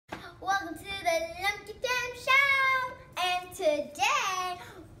welcome to the Lumpy Fam Show. And today,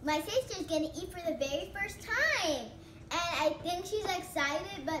 my sister's gonna eat for the very first time. And I think she's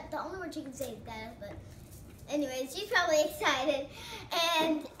excited, but the only word she can say is that. But anyways, she's probably excited.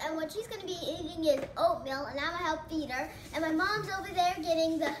 And what she's gonna be eating is oatmeal, and I'm gonna help feed her. And my mom's over there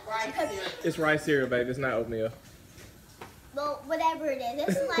getting the It's rice cereal, babe. It's not oatmeal. Well, whatever it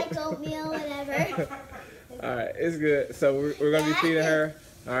is. It's like oatmeal, whatever. All right, it's good. So we're gonna be feeding her.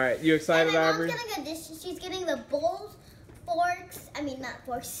 All right, you excited, Aubrey? And my mom's gonna go she's getting the bowls, not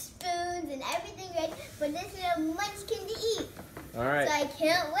forks, spoons, and everything ready for this little munchkin to eat. All right. So I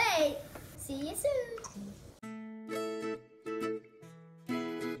can't wait. See you soon.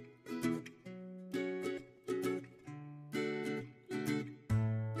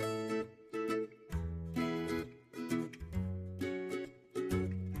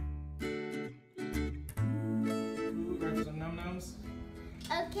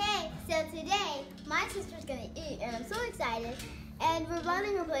 Okay, so today my sister's gonna eat, and I'm so excited. And we're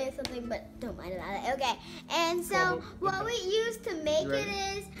letting her play with something, but don't mind about it. Okay, and so what we use to make it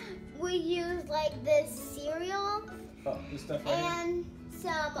is we use like this cereal This stuff right and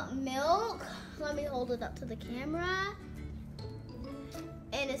some milk. Let me hold it up to the camera.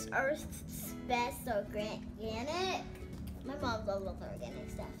 And it's Earth's best organic. My mom loves organic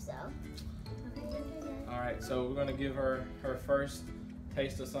stuff, so. All right, so we're gonna give her her first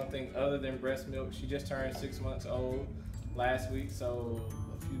taste of something other than breast milk. She just turned 6 months old last week, so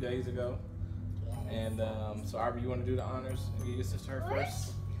a few days ago. And so Aubrey, you want to do the honors and get your sister her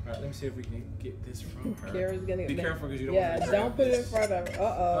first? All right, let me see if we can get this from her. Kara's gonna be careful because you don't want to don't put it in front of her.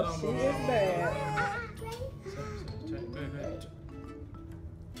 Uh-oh, she is bad.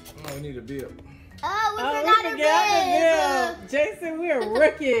 Oh, we need a bib. Oh, we forgot a bib. Jason, we're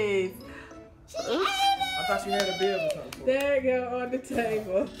rookies. She ate it. I thought you had a bib or something. There you go on the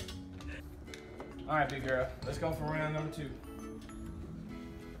table. All right, big girl. Let's go for round number 2.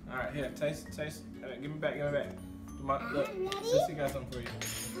 All right, here, taste. Give me back. Look, Sissy got something for you.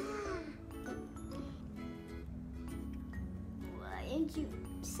 Why didn't you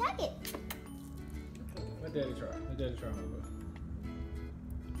suck it? Let Daddy try. Let Daddy try, my boy.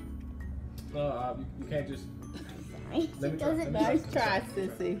 No, you can't just. Sorry. Let me try. Nice try,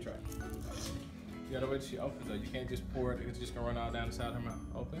 Sissy. You gotta wait till she opens though. You can't just pour it. It's just gonna run all down the side of her mouth.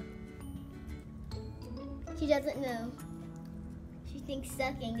 Open. She doesn't know. She thinks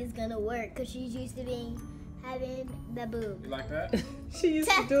sucking is gonna work because she's used to having the boob. You like that? She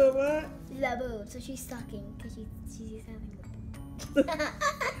used to do it what? The boob. So she's sucking because she's used to having the boob.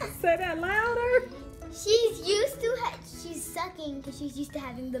 Say that louder. She's sucking because she's used to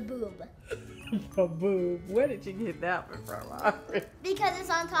having the boob. A boob. Where did you get that one from, Aubrey? Because it's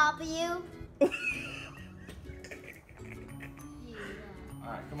on top of you.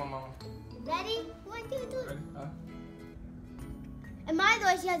 Alright, come on, Mama. Ready? 1, 2, 3. Ready? And by the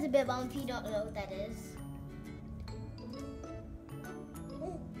way, she has a bib on if you don't know what that is.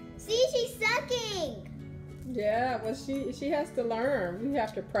 See, she's sucking. Yeah, well, she has to learn. We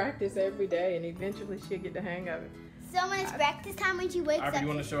have to practice every day, and eventually she'll get the hang of it. So when it's practice time when she wakes Aubrey, up. you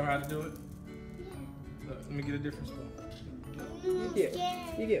want to show her how to do it? Yeah. Look, let me get a different spoon.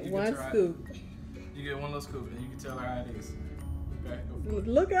 You get one scoop. You get one little scoop, and you can tell her how it is. Okay, go for it.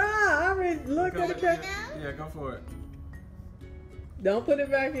 Look at look at it. Yeah, go for it. Don't put it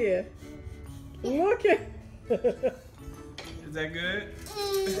back here. Look at. Is that good?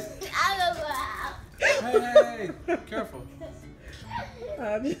 I don't know how. Hey, careful.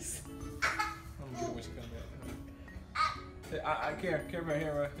 I'm just. I'm gonna get when she comes back. I care right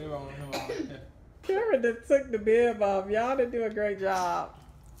here, here on. Kara that took the bib off. Y'all did do a great job.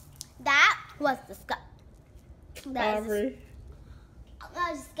 That was disgusting. Aubrey.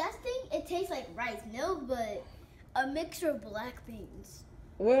 Not disgusting. It tastes like rice milk, but a mixture of black beans.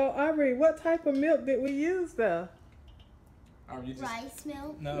 Well, Aubrey, what type of milk did we use though? Rice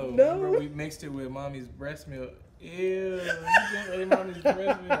milk? No. Remember we mixed it with mommy's breast milk. Ew, you just ate mommy's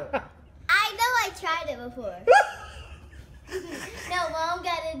breast milk. I know, I tried it before. No, Mom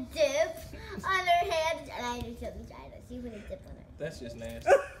got a dip on her hand, and I just tried it. She put a dip on her. That's just nasty.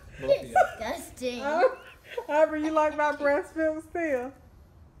 It's disgusting. Aubrey, you like my breast milk still?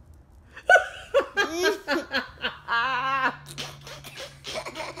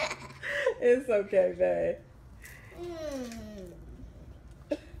 It's okay, babe.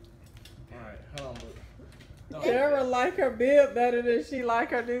 Alright, hold on, Kara like her bib better than she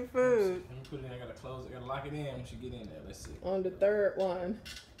like her new food. Let me put it in. I gotta close it. I gotta lock it in when she get in there. Let's see. On the third one.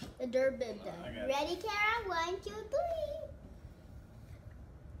 The dirt bib done. Ready, Kara? 1, 2, 3.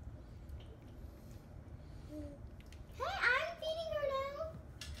 Hey, I'm feeding her now.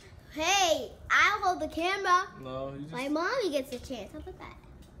 Hey, I'll hold the camera. No, you just. My mommy gets a chance. How about that?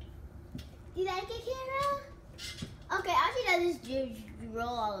 Do you like it, Kara? Okay, all she does is roll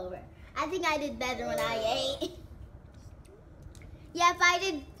all over. I think I did better when I ate. Yep, I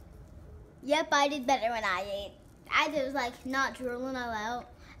did better when I ate. I was like not drooling all out.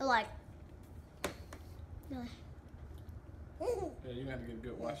 Like. Yeah, you're gonna have to get a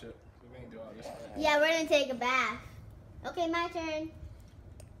good wash up. We ain't do all this. Yeah, we're gonna take a bath. Okay, my turn.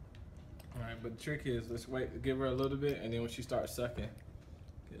 All right, but the trick is, let's wait, give her a little bit, and then when she starts sucking,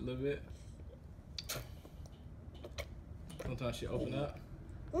 get a little bit. Sometimes she open up.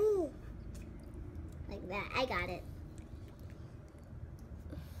 Like that. I got it.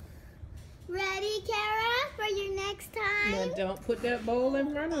 Ready, Kara, for your next time? Now don't put that bowl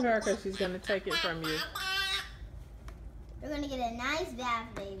in front of her because she's going to take it from you. We're going to get a nice bath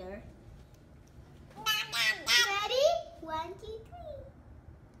later. Ready? 1, 2,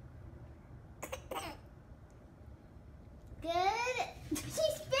 3. Good.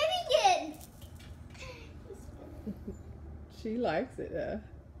 She's spinning it. She likes it, though.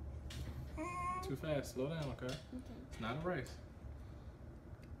 Too fast. Slow down, okay? It's not a race.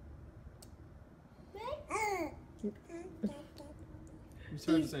 You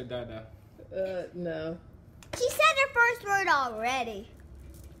started to say da-da. No. She said her first word already.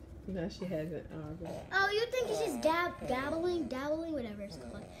 No, she hasn't. Aubrey. Oh, you think it's just dabbling, whatever it's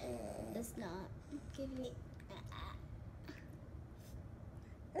called. It's not. Give me.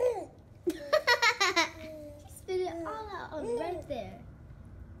 She spit it all out right there.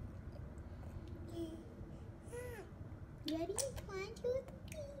 Ready? 1, 2,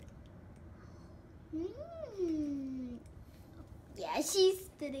 3. Yeah, she's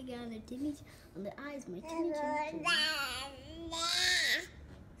spitting on her tummy, on the eyes, my tummy.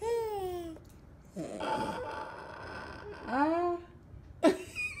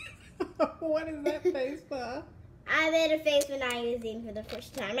 What is that face for? I made a face when I was eating for the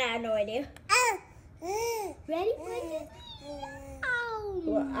first time. I had no idea. Ready? 1, 2, 3. Oh.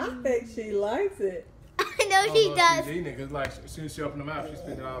 Well, I think she likes it. I know she does. She's eating it because, like, as soon as she opened her mouth, she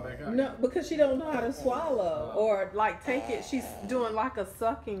spit it all back out. No, because she don't know how to swallow or like take it. She's doing like a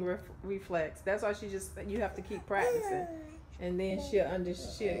sucking reflex. That's why you have to keep practicing, and then she'll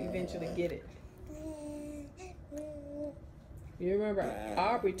eventually get it. You remember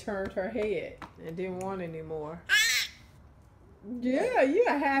Aubrey turned her head and didn't want any more. Yeah, you're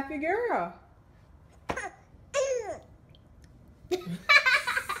a happy girl.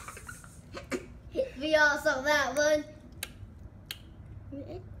 We all saw that one.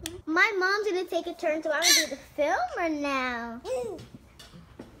 My mom's gonna take a turn, so I'm gonna be the filmer now.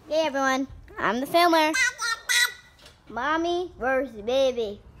 Hey everyone, I'm the filmer. Mommy versus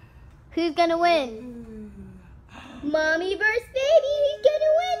baby. Who's gonna win? Mommy versus baby. He's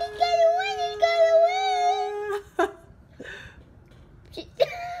gonna win. He's gonna win. He's gonna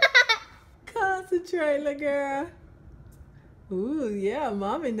win. Concentrate, little girl. Ooh, yeah,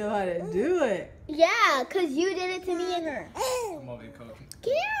 mommy know how to do it. Yeah, cause you did it to me and her. I'm over here coaching.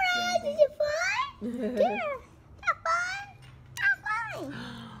 Kara, is it fun? Kara, have fun. Have fun.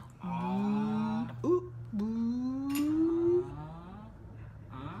 Ooh.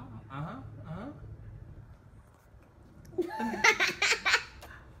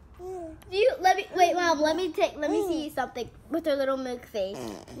 Let me see something with her little milk face.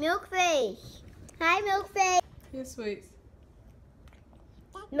 Milk face. Hi, milk face. Here, sweets.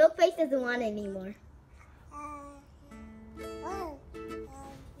 Milk face doesn't want it anymore.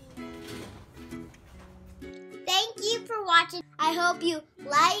 Thank you for watching. I hope you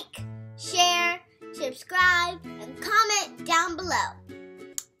like, share, subscribe, and comment down below.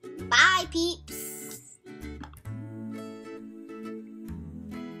 Bye, peeps.